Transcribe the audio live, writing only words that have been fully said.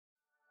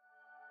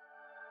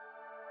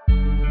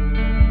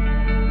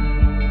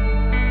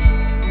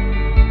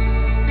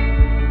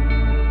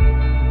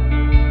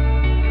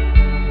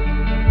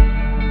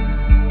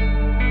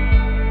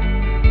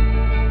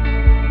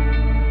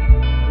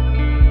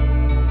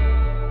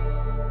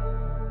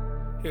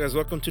Hey guys,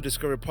 welcome to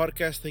Discover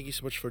Podcast. Thank you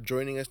so much for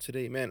joining us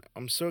today. Man,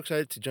 I'm so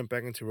excited to jump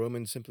back into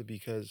Romans simply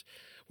because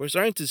we're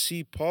starting to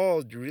see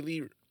Paul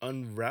really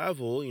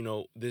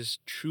unravel, this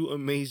true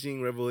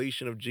amazing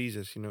revelation of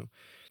Jesus,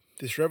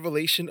 this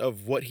revelation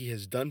of what he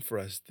has done for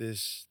us,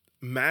 this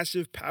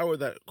massive power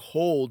that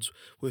holds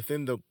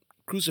within the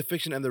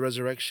crucifixion and the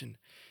resurrection.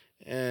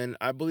 And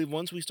I believe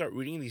once we start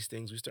reading these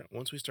things,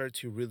 once we start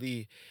to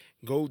really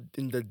go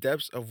in the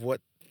depths of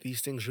what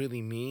these things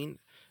really mean,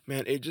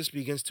 man, it just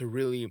begins to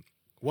really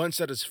one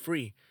set us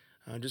free.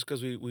 Just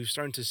because we've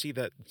started to see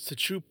that it's the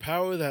true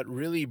power that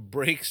really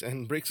breaks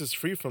us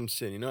free from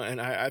sin,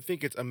 and I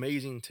think it's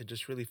amazing to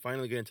just really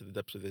finally get into the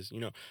depths of this.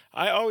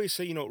 I always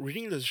say,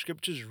 reading the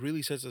scriptures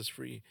really sets us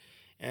free.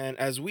 And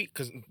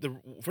because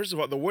first of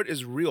all, the word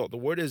is real, the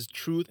word is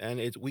truth, and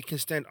we can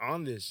stand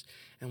on this.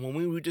 And when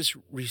we just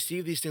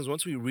receive these things,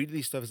 once we read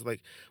these stuff, it's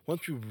like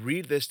once we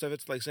read this stuff,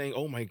 it's like saying,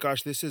 "Oh my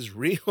gosh, this is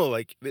real!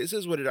 Like this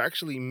is what it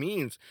actually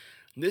means.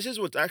 This is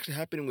what's actually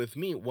happening with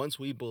me once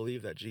we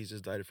believe that Jesus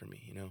died for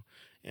me."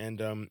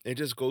 And it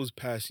just goes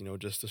past,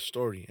 just a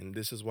story. And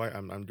this is why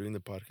I'm doing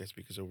the podcast,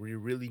 because we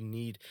really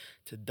need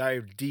to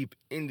dive deep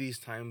in these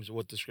times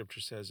what the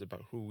scripture says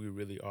about who we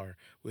really are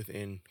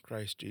within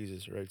Christ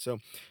Jesus, right? So,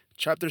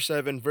 chapter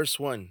 7, verse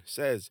 1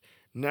 says,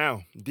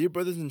 "Now, dear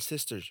brothers and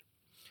sisters,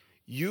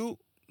 you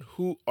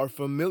who are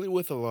familiar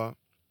with the law,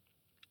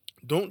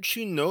 don't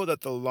you know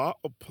that the law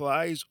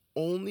applies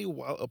only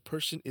while a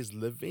person is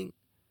living?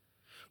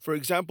 For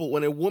example,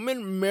 when a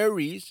woman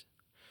marries,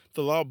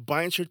 the law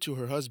binds her to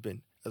her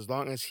husband as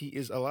long as he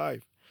is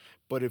alive.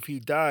 But if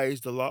he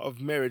dies, the law of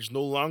marriage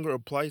no longer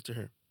applies to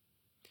her.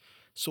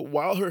 So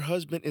while her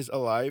husband is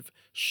alive,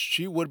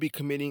 she would be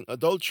committing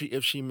adultery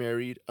if she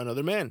married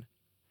another man.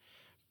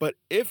 But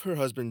if her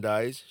husband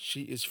dies,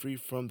 she is free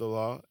from the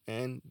law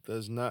and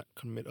does not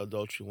commit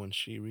adultery when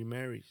she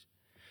remarries."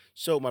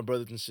 So, my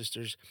brothers and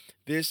sisters,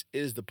 this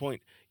is the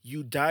point.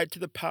 You died to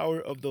the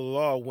power of the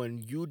law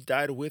when you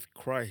died with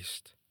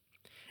Christ.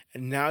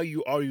 And now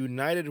you are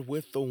united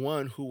with the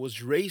one who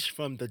was raised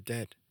from the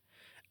dead.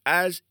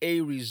 As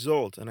a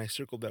result, and I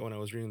circled that when I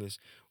was reading this,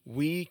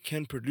 we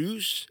can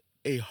produce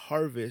a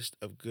harvest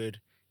of good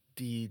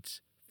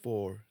deeds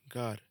for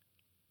God.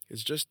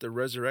 It's just the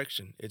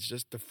resurrection. It's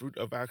just the fruit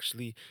of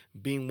actually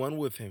being one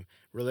with Him.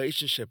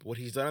 Relationship, what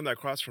He's done on that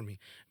cross for me.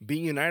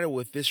 Being united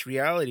with this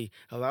reality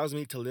allows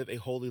me to live a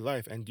holy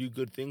life and do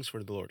good things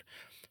for the Lord.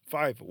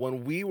 5,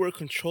 when we were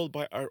controlled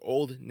by our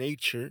old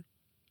nature,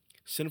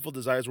 sinful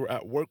desires were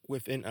at work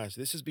within us.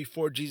 This is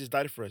before Jesus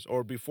died for us,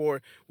 or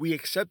before we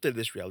accepted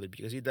this reality,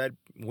 because He died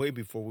way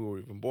before we were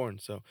even born.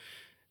 So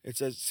it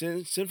says,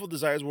 sinful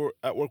desires were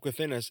at work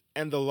within us,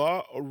 and the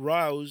law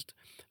aroused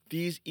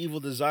these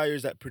evil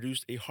desires that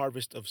produced a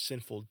harvest of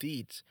sinful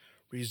deeds,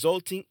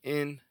 resulting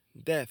in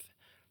death.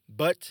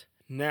 But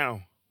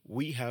now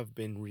we have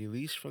been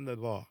released from the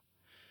law,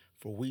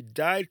 for we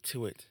died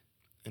to it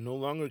and no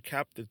longer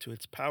captive to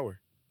its power.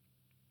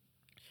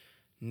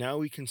 Now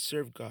we can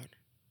serve God,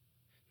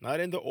 not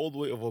in the old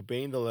way of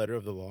obeying the letter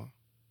of the law,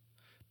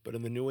 but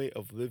in the new way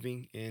of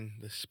living in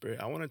the Spirit.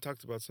 I want to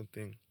talk about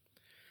something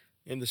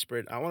in the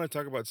Spirit. I want to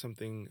talk about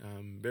something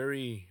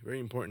very, very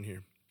important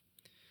here.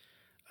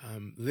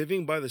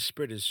 Living by the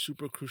Spirit is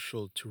super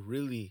crucial to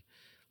really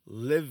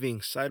living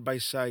side by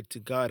side to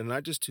God, and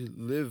not just to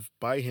live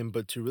by Him,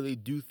 but to really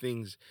do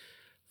things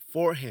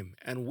for Him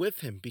and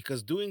with Him.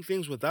 Because doing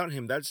things without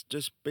Him, that's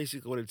just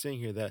basically what it's saying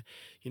here, that,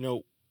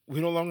 we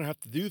no longer have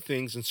to do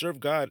things and serve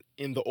God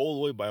in the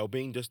old way by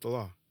obeying just the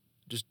law.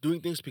 Just doing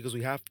things because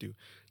we have to.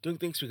 Doing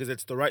things because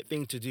it's the right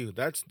thing to do.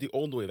 That's the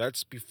old way.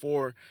 That's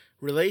before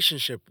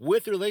relationship.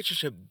 With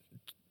relationship,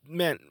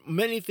 man,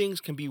 many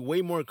things can be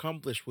way more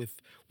accomplished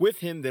with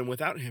Him than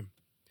without Him.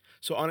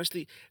 So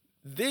honestly,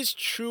 this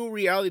true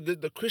reality,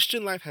 the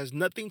Christian life has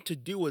nothing to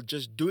do with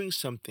just doing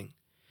something.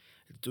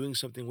 It's doing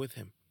something with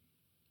Him.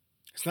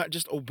 It's not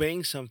just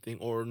obeying something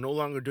or no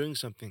longer doing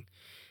something.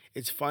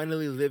 It's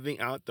finally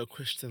living out the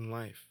Christian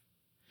life.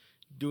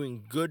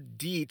 Doing good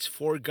deeds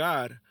for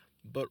God,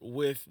 but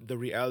with the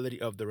reality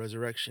of the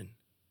resurrection.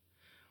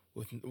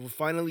 With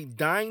finally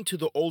dying to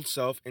the old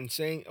self and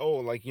saying,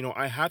 "Oh,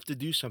 I have to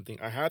do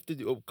something. I have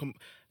to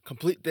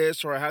complete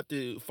this, or I have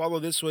to follow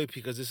this way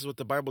because this is what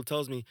the Bible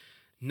tells me."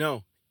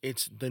 No,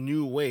 it's the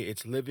new way.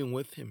 It's living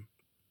with Him,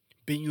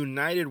 being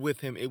united with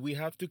Him. We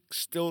have to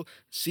still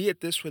see it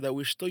this way, that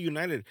we're still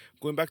united.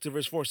 Going back to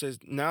verse 4, says,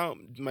 "Now,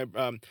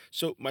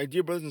 my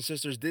dear brothers and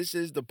sisters, this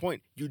is the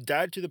point. You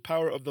died to the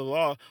power of the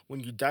law when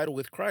you died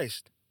with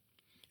Christ,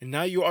 and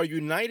now you are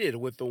united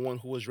with the one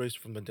who was raised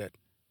from the dead."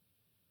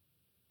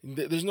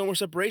 There's no more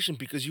separation,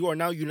 because you are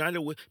now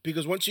united with,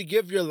 because once you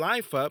give your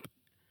life up,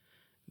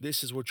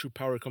 this is where true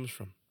power comes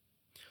from.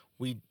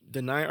 We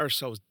deny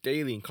ourselves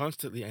daily and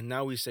constantly, and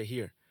now we say,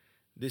 "Here,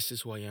 this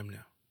is who I am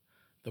now."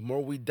 The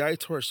more we die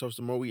to ourselves,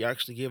 the more we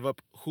actually give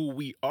up who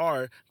we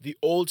are, the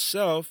old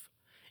self,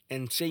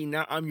 and say,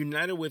 "Now I'm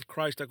united with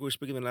Christ," like we were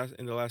speaking in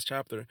the last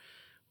chapter.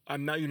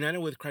 I'm now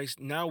united with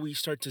Christ. Now we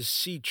start to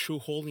see true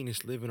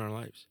holiness live in our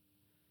lives.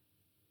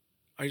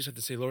 I just have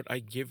to say, Lord, I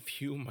give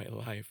you my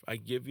life. I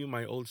give you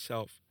my old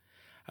self.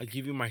 I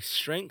give you my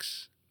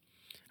strengths.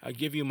 I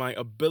give you my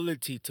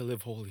ability to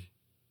live holy.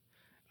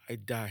 I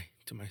die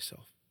to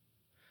myself.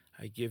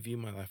 I give you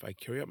my life. I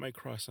carry up my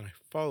cross and I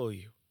follow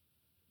you.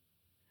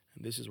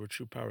 And this is where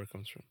true power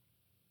comes from.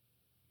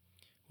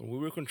 When we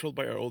were controlled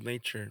by our old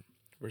nature,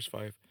 verse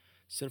 5,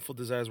 sinful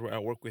desires were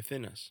at work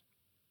within us.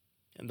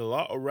 And the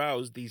law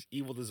aroused these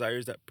evil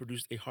desires that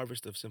produced a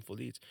harvest of sinful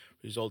deeds,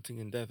 resulting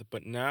in death.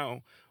 But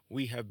now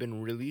we have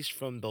been released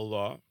from the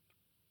law,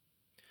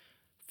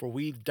 for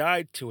we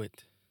died to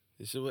it.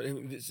 This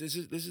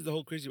is the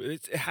whole crazy.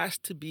 It has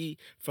to be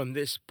from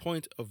this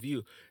point of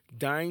view,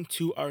 dying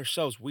to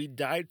ourselves. We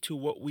died to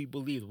what we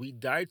believed. We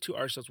died to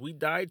ourselves. We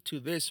died to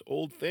this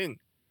old thing,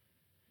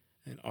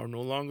 and are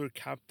no longer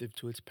captive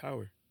to its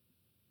power.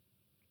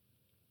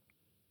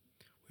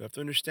 We have to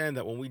understand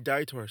that when we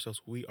die to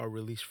ourselves, we are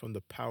released from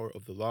the power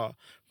of the law,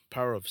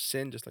 power of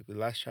sin, just like the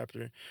last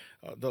chapter.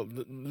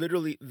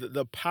 Literally,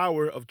 the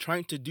power of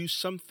trying to do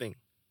something.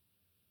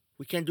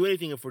 We can't do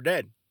anything if we're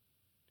dead.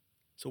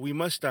 So we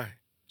must die,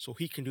 so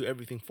He can do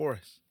everything for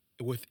us,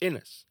 within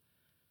us,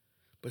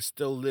 but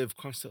still live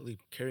constantly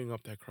carrying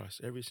up that cross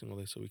every single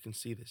day so we can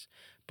see this.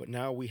 But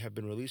now we have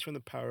been released from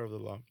the power of the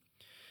law,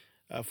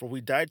 for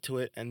we died to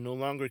it and no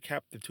longer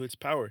captive to its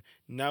power.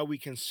 Now we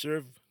can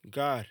serve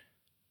God,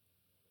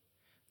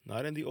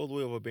 not in the old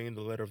way of obeying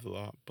the letter of the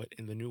law, but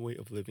in the new way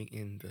of living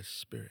in the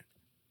Spirit.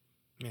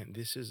 Man,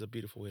 this is a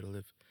beautiful way to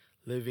live.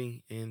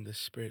 Living in the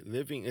Spirit.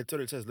 It's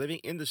what it says, living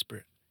in the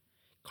Spirit.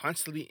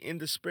 Constantly in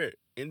the Spirit,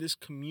 in this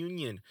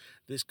communion,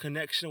 this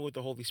connection with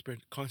the Holy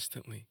Spirit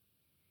constantly.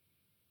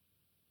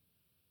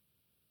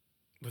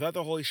 Without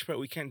the Holy Spirit,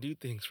 we can't do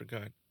things for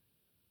God.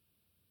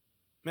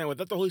 Man,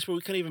 without the Holy Spirit,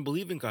 we can't even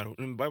believe in God.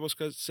 And the Bible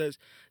says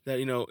that,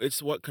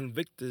 it's what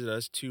convicted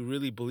us to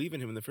really believe in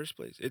Him in the first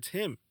place. It's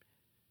Him.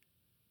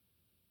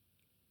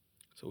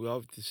 So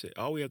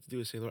all we have to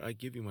do is say, Lord, I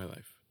give you my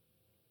life.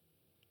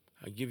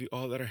 I give you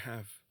all that I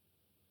have.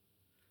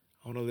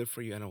 I want to live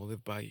for you and I will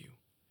live by you.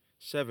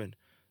 7.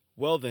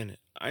 Well then,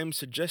 I am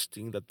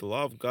suggesting that the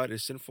law of God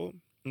is sinful.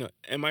 No,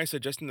 am I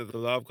suggesting that the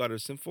law of God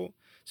is sinful?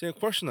 Say, of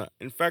course not.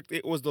 In fact,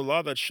 it was the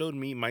law that showed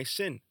me my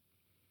sin.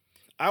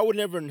 I would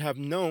never have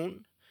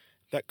known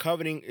that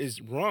coveting is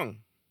wrong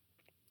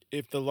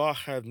if the law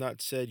had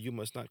not said you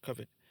must not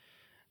covet.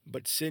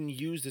 But sin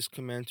used this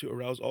command to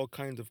arouse all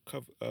kinds of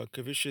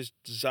covetous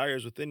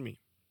desires within me.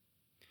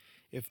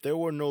 If there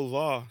were no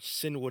law,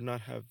 sin would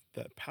not have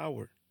that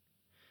power.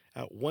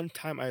 At one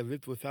time I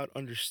lived without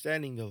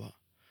understanding the law.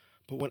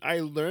 But when I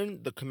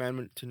learned the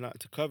commandment to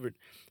not to covet,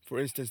 for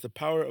instance, the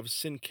power of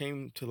sin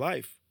came to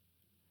life,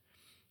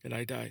 and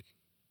I died.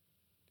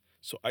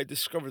 So I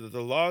discovered that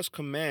the law's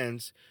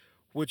commands,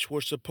 which were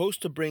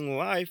supposed to bring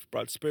life,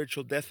 brought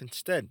spiritual death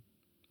instead.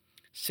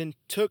 Sin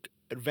took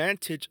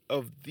advantage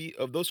of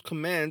those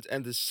commands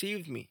and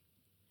deceived me.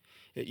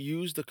 It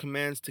used the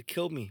commands to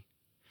kill me.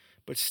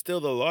 But still,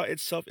 the law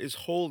itself is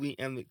holy,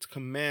 and its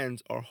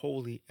commands are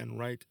holy and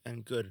right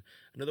and good.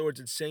 In other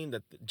words, it's saying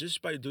that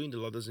just by doing the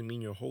law doesn't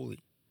mean you're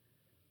holy.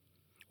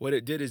 What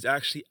it did is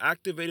actually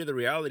activated the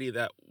reality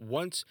that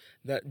once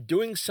that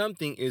doing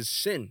something is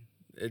sin.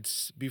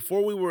 It's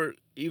before we were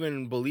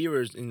even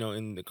believers, in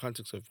the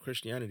context of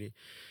Christianity,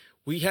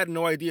 we had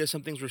no idea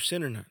some things were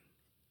sin or not.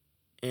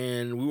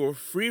 And we were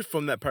free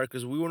from that part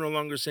because we were no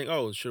longer saying,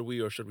 oh, should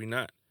we or should we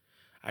not?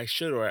 I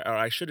should or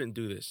I shouldn't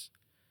do this.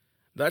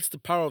 That's the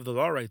power of the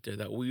law right there,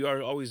 that we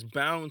are always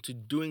bound to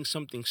doing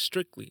something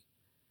strictly.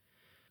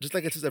 Just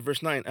like it says at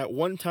verse 9, at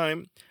one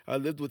time I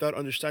lived without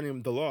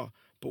understanding the law,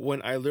 but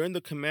when I learned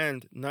the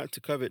command not to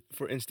covet,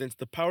 for instance,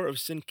 the power of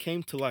sin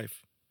came to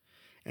life,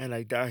 and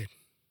I died,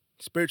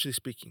 spiritually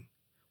speaking,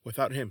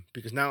 without Him,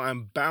 because now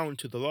I'm bound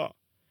to the law.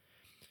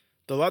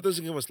 The law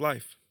doesn't give us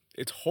life.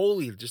 It's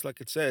holy, just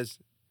like it says,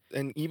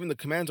 and even the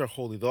commands are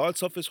holy. The law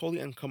itself is holy,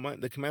 and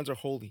the commands are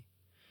holy.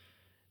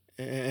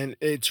 And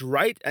it's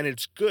right and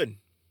it's good,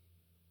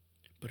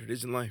 but it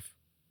isn't life.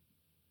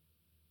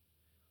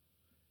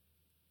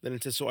 Then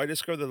it says, so I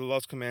discovered that the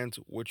law's commands,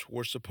 which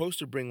were supposed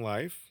to bring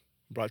life,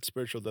 brought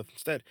spiritual death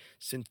instead.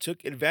 Sin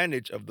took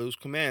advantage of those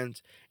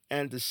commands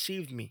and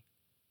deceived me.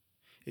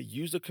 It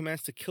used the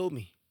commands to kill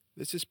me.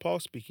 This is Paul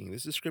speaking.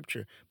 This is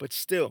scripture. But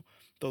still,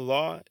 the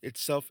law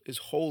itself is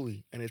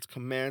holy, and its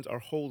commands are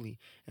holy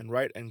and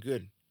right and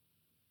good.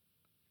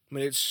 I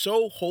mean, it's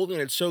so holy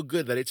and it's so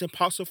good that it's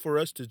impossible for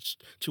us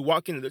to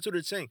walk in it. That's what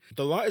it's saying.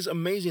 The law is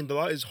amazing. The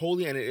law is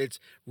holy and it's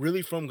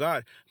really from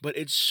God. But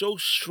it's so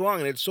strong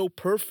and it's so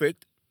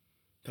perfect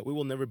that we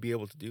will never be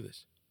able to do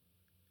this.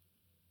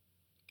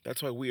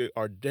 That's why we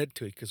are dead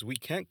to it, because we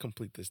can't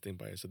complete this thing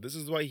by us. So this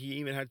is why He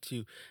even had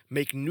to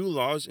make new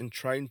laws in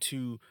trying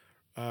to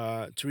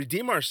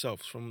redeem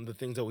ourselves from the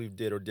things that we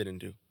did or didn't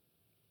do.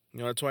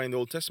 That's why in the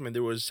Old Testament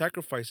there was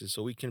sacrifices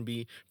so we can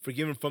be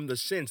forgiven from the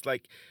sins.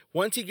 Like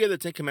once He gave the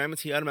 10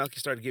 Commandments, He automatically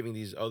started giving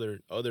these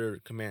other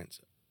commands,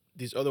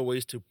 these other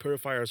ways to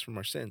purify us from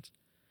our sins.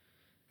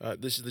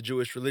 This is the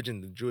Jewish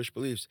religion, the Jewish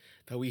beliefs,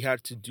 that we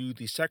had to do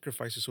these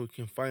sacrifices so we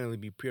can finally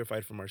be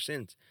purified from our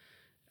sins.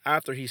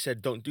 after he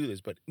said, don't do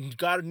this. But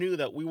God knew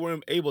that we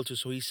weren't able to,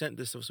 so he sent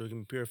this stuff so we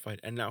can be purified.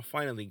 And now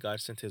finally, God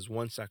sent his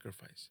one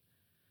sacrifice,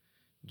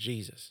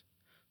 Jesus,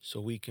 so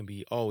we can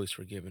be always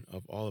forgiven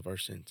of all of our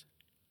sins.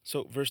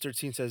 So verse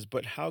 13 says,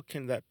 but how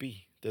can that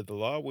be? Did the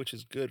law which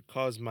is good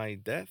cause my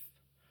death?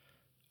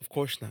 Of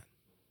course not.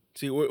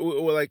 See,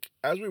 we're like,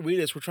 as we read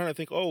this, we're trying to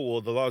think, oh,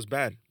 well, the law is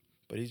bad.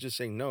 But he's just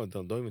saying, no,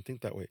 don't even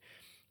think that way.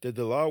 Did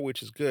the law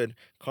which is good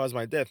cause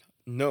my death?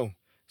 No.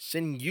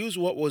 Sin used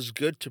what was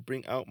good to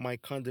bring out my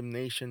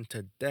condemnation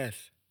to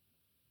death.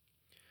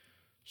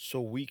 So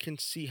we can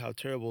see how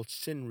terrible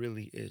sin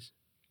really is.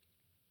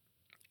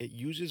 It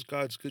uses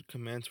God's good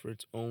commands for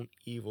its own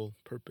evil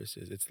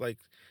purposes. It's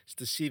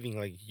deceiving,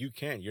 like,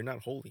 you're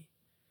not holy.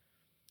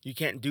 You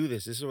can't do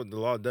this. This is what the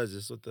law does.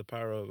 This is what the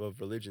power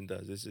of religion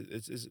does.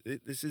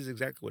 This is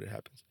exactly what it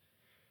happens.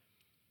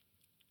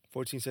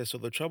 14 says, so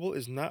the trouble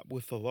is not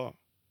with the law,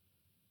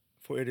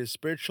 for it is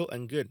spiritual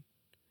and good.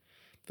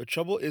 The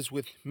trouble is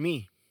with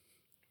me,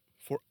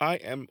 for I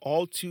am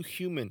all too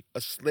human,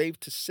 a slave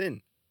to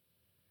sin.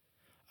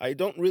 I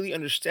don't really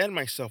understand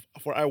myself,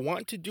 for I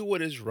want to do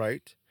what is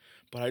right,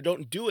 but I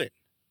don't do it.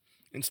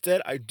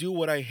 Instead, I do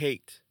what I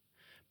hate.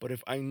 But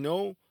if I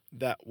know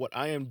that what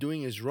I am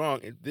doing is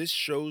wrong, this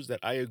shows that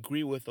I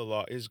agree with the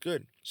law is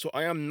good. So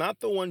I am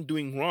not the one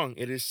doing wrong.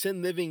 It is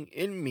sin living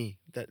in me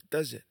that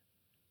does it.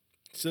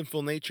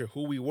 Sinful nature,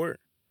 who we were.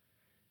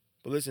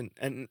 But listen,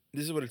 and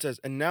this is what it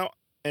says.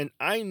 And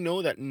I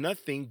know that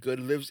nothing good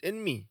lives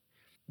in me.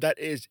 That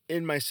is,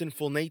 in my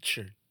sinful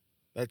nature.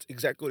 That's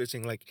exactly what it's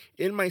saying. Like,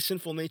 in my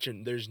sinful nature,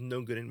 there's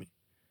no good in me.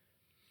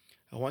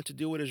 I want to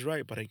do what is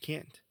right, but I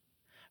can't.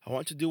 I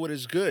want to do what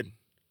is good,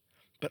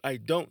 but I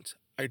don't.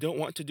 I don't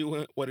want to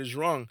do what is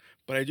wrong,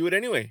 but I do it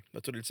anyway.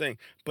 That's what it's saying.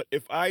 But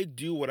if I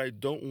do what I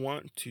don't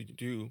want to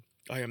do,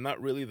 I am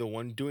not really the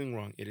one doing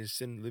wrong. It is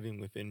sin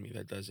living within me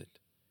that does it.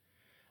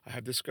 I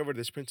have discovered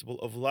this principle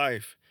of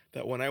life,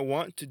 that when I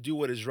want to do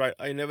what is right,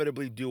 I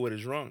inevitably do what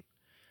is wrong.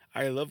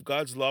 I love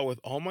God's law with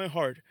all my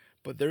heart,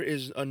 but there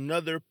is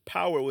another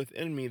power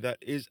within me that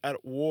is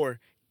at war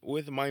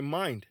with my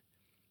mind.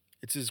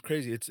 It's just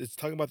crazy. It's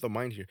talking about the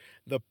mind here.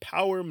 The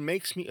power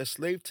makes me a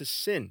slave to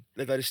sin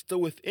that is still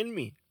within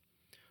me.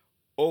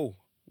 Oh,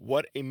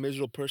 what a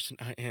miserable person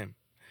I am.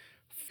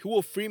 Who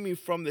will free me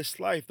from this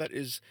life that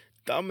is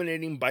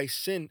dominating by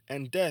sin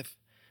and death?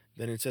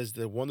 Then it says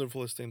the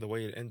wonderfulest thing, the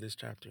way it ends this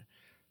chapter.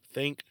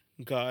 Thank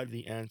God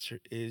the answer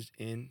is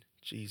in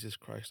Jesus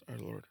Christ our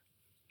Lord.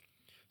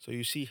 So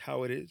you see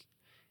how it is?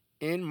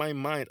 In my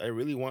mind, I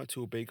really want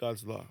to obey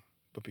God's law.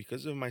 But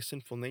because of my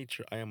sinful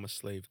nature, I am a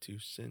slave to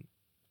sin.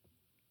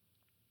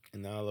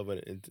 And now I love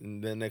it.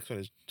 And the next one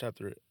is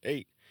chapter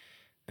 8.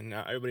 And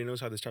now everybody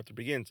knows how this chapter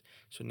begins.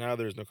 So now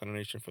there is no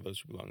condemnation for those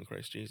who belong in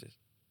Christ Jesus.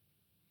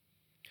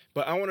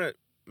 But I want to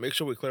make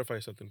sure we clarify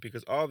something,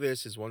 because all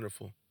this is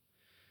wonderful.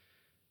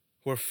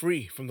 We're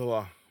free from the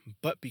law,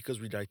 but because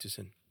we died to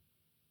sin.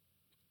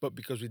 But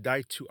because we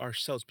died to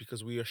ourselves,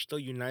 because we are still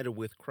united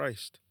with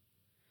Christ.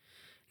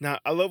 Now,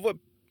 I love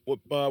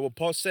what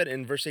Paul said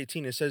in verse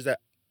 18. It says that,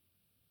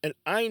 and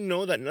I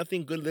know that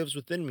nothing good lives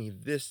within me,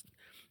 this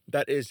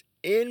that is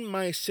in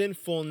my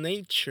sinful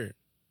nature.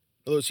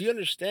 In other words, he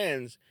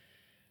understands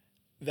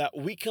that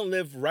we can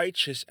live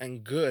righteous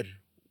and good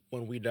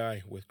when we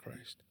die with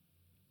Christ.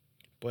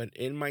 But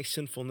in my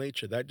sinful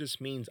nature, that just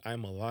means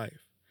I'm alive.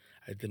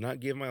 I did not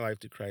give my life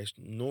to Christ,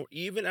 nor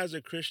even as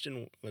a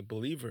Christian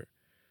believer,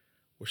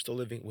 we're still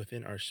living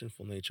within our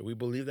sinful nature. We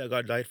believe that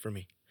God died for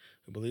me.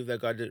 We believe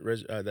that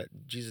that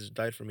Jesus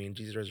died for me and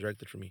Jesus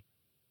resurrected for me.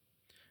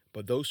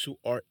 But those who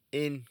are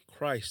in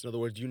Christ, in other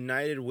words,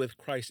 united with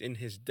Christ in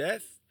his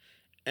death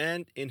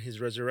and in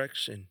his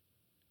resurrection,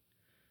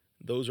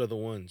 those are the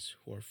ones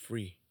who are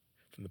free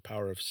from the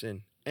power of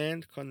sin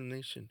and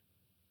condemnation.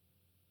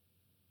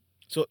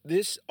 So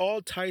this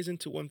all ties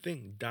into one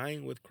thing: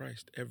 dying with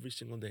Christ every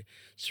single day,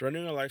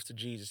 surrendering our lives to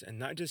Jesus, and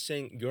not just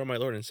saying, you're my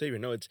Lord and Savior.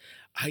 No, it's,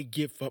 I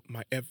give up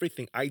my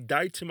everything. I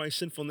died to my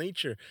sinful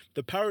nature.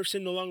 The power of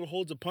sin no longer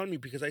holds upon me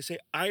because I say,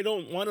 I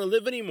don't want to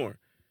live anymore.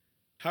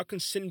 How can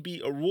sin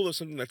be a rule of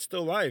something that's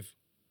still alive?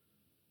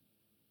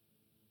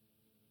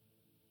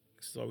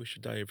 This is why we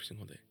should die every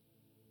single day.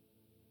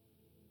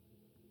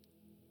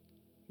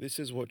 This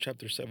is what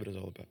chapter 7 is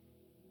all about.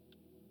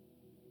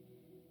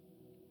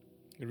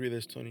 I'm going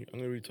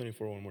to read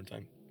 24 one more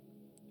time.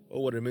 Oh,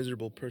 what a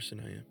miserable person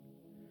I am.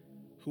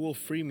 Who will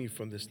free me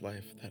from this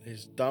life that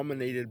is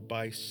dominated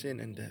by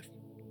sin and death?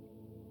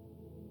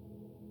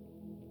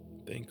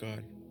 Thank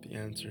God the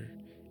answer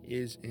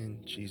is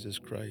in Jesus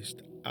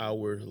Christ,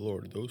 our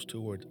Lord. Those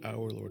two words,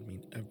 our Lord,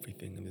 mean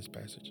everything in this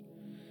passage.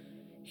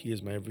 He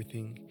is my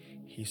everything.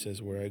 He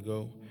says where I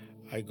go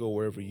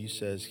wherever He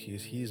says.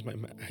 He's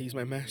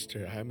my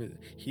master.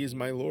 He is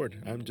my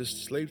Lord. I'm just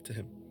a slave to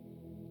Him.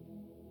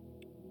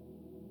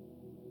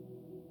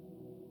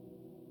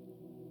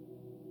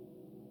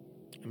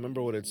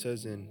 Remember what it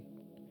says in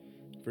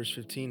verse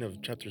 15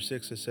 of chapter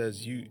 6. It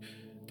says,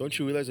 don't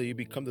you realize that you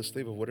become the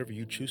slave of whatever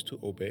you choose to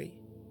obey?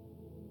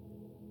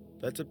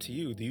 That's up to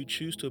you. Do you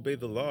choose to obey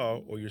the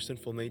law or your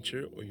sinful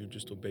nature, or you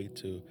just obey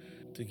to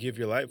give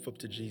your life up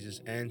to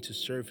Jesus and to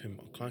serve him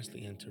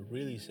constantly and to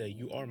really say,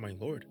 you are my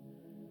Lord?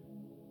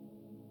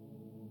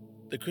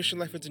 The Christian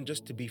life isn't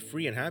just to be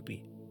free and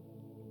happy.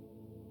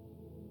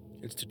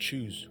 It's to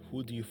choose.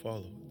 Who do you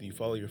follow? Do you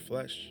follow your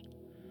flesh,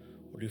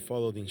 or do you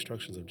follow the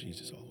instructions of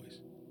Jesus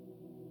always?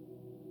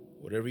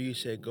 Whatever you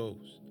say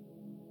goes.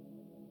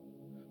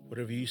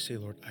 Whatever you say,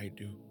 Lord, I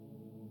do.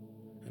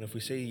 And if we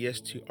say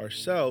yes to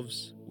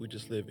ourselves, we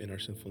just live in our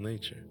sinful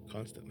nature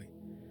constantly.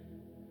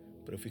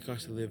 But if we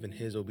constantly live in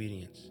his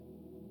obedience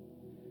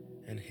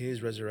and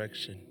his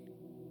resurrection,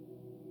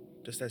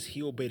 just as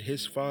he obeyed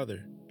his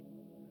Father,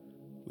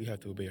 we have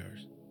to obey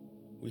ours.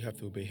 We have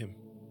to obey him.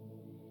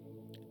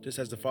 Just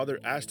as the Father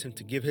asked him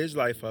to give his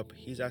life up,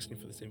 he's asking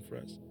for the same for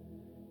us.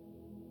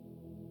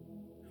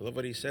 I love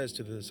what he says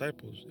to the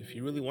disciples. If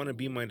you really want to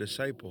be my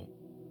disciple,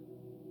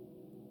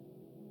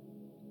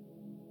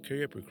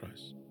 carry up your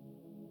cross.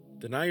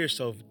 Deny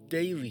yourself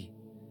daily.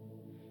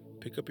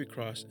 Pick up your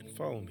cross and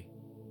follow me.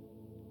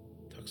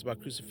 Talks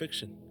about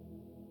crucifixion.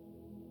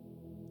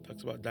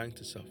 Talks about dying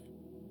to self.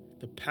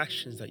 The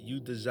passions that you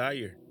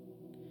desire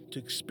to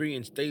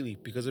experience daily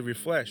because of your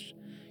flesh,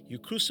 you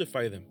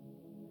crucify them.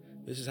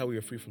 This is how we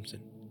are free from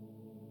sin.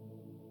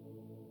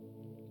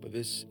 But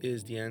this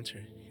is the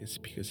answer. It's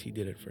because he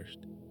did it first.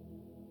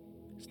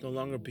 It's no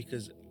longer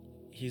because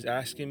he's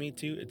asking me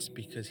to, it's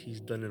because he's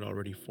done it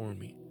already for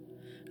me.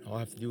 All I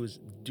have to do is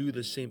do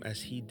the same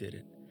as he did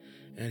it.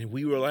 And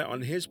we rely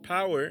on his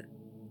power,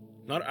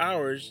 not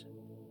ours,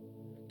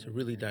 to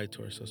really die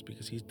to ourselves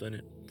because he's done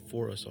it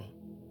for us all.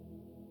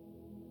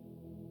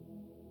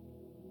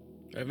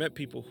 I've met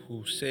people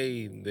who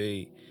say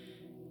they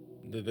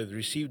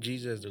receive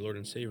Jesus as their Lord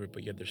and Savior,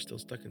 but yet they're still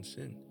stuck in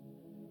sin.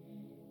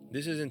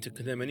 This isn't to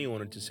condemn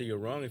anyone or to say you're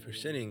wrong if you're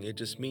sinning. It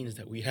just means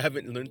that we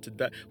haven't learned to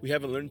die. We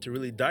haven't learned to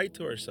really die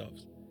to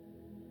ourselves.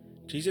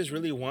 Jesus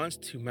really wants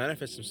to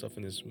manifest himself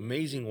in this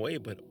amazing way,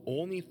 but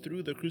only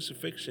through the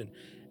crucifixion.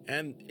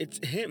 And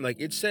it's him. Like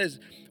it says,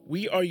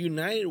 we are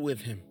united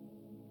with him.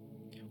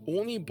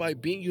 Only by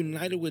being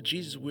united with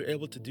Jesus, we're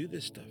able to do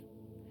this stuff.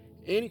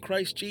 In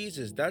Christ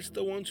Jesus, that's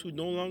the ones who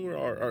no longer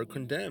are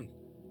condemned.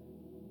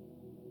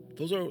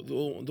 Those are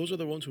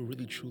the ones who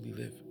really truly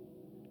live.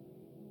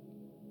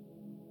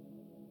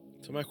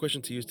 So my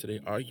question to you is today,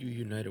 are you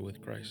united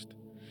with Christ?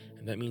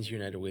 And that means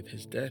united with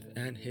his death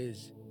and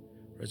his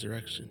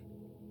resurrection.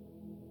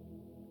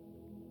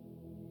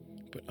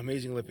 But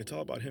amazing life, it's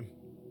all about him.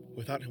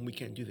 Without him, we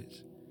can't do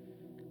this.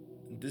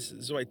 This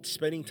is why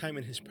spending time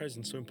in his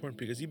presence is so important,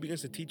 because he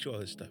begins to teach you all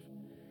this stuff.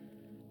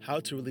 How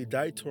to really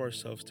die to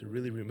ourselves to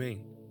really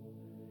remain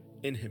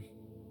in him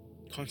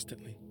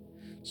constantly.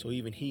 So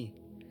even he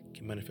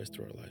can manifest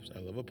through our lives. I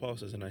love what Paul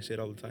says, and I say it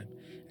all the time.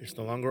 It's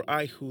no longer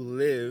I who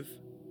live,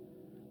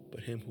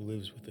 but him who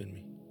lives within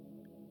me.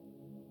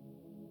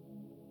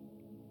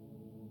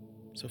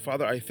 So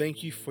Father, I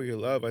thank you for your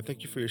love. I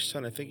thank you for your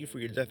Son. I thank you for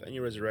your death and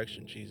your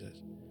resurrection,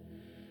 Jesus.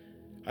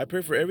 I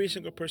pray for every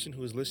single person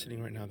who is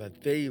listening right now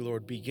that they,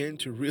 Lord, begin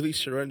to really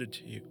surrender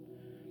to you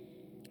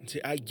and say,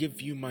 I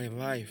give you my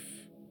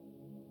life.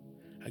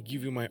 I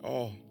give you my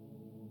all.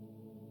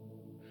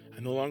 I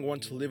no longer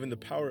want to live in the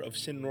power of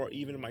sin, nor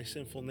even in my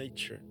sinful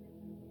nature.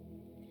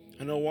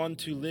 I don't want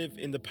to live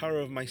in the power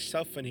of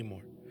myself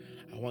anymore.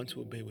 I want to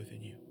obey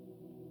within you.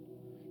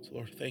 So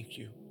Lord, thank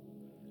you.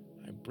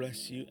 I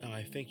bless you, and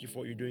I thank you for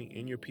what you're doing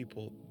in your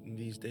people in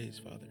these days,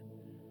 Father.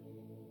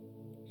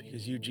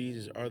 Because you,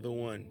 Jesus, are the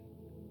one.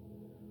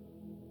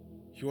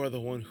 You are the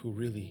one who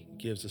really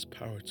gives us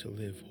power to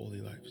live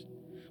holy lives.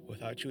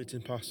 Without you, it's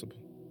impossible.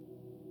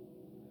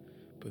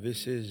 But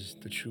this is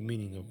the true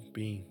meaning of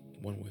being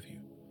one with you.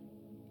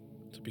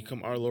 To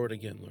become our Lord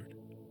again, Lord.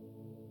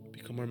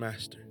 Become our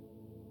master.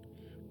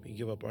 We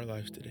give up our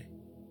lives today.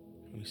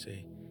 And we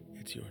say,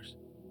 it's yours.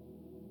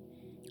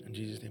 In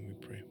Jesus' name we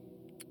pray.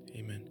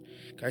 Amen.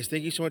 Guys,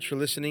 thank you so much for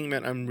listening,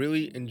 man. I'm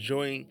really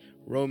enjoying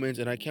Romans,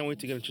 and I can't wait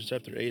to get into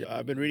chapter 8.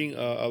 I've been reading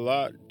a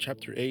lot,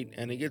 chapter 8,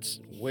 and it gets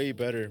way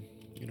better.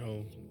 You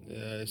know,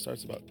 it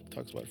talks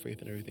about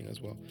faith and everything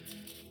as well.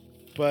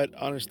 But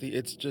honestly,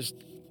 it's just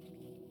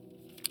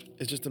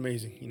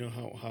amazing, you know,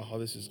 how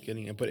this is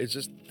getting it. But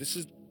this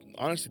is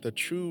honestly the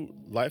true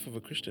life of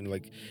a Christian.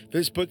 Like,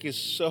 this book is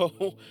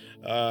so,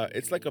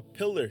 it's like a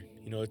pillar,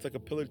 you know, it's like a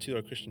pillar to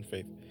our Christian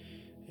faith.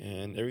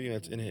 And everything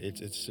that's in it,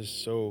 it's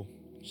just so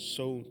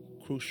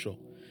crucial.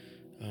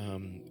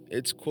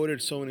 It's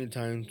quoted so many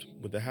times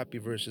with the happy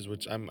verses,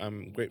 which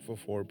I'm grateful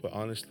for, but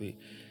honestly,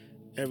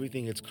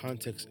 everything, its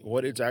context,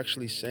 what it's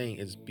actually saying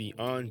is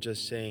beyond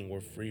just saying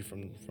we're free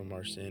from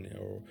our sin,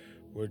 or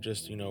we're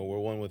just, you know, we're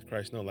one with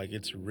Christ. No, like,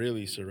 it's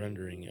really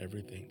surrendering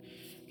everything.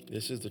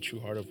 This is the true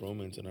heart of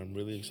Romans, and I'm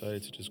really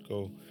excited to just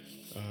go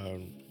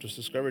just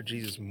discover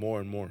Jesus more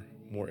and more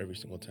every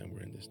single time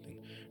we're in this thing.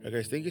 All right,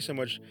 guys, thank you so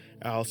much.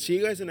 I'll see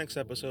you guys in the next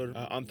episode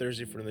on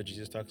Thursday for another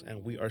Jesus Talks,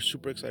 and we are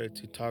super excited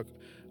to talk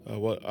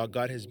what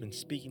God has been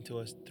speaking to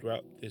us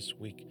throughout this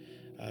week.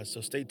 So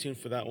stay tuned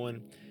for that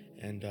one.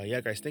 And yeah,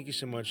 guys, thank you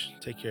so much.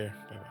 Take care.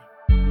 Bye-bye.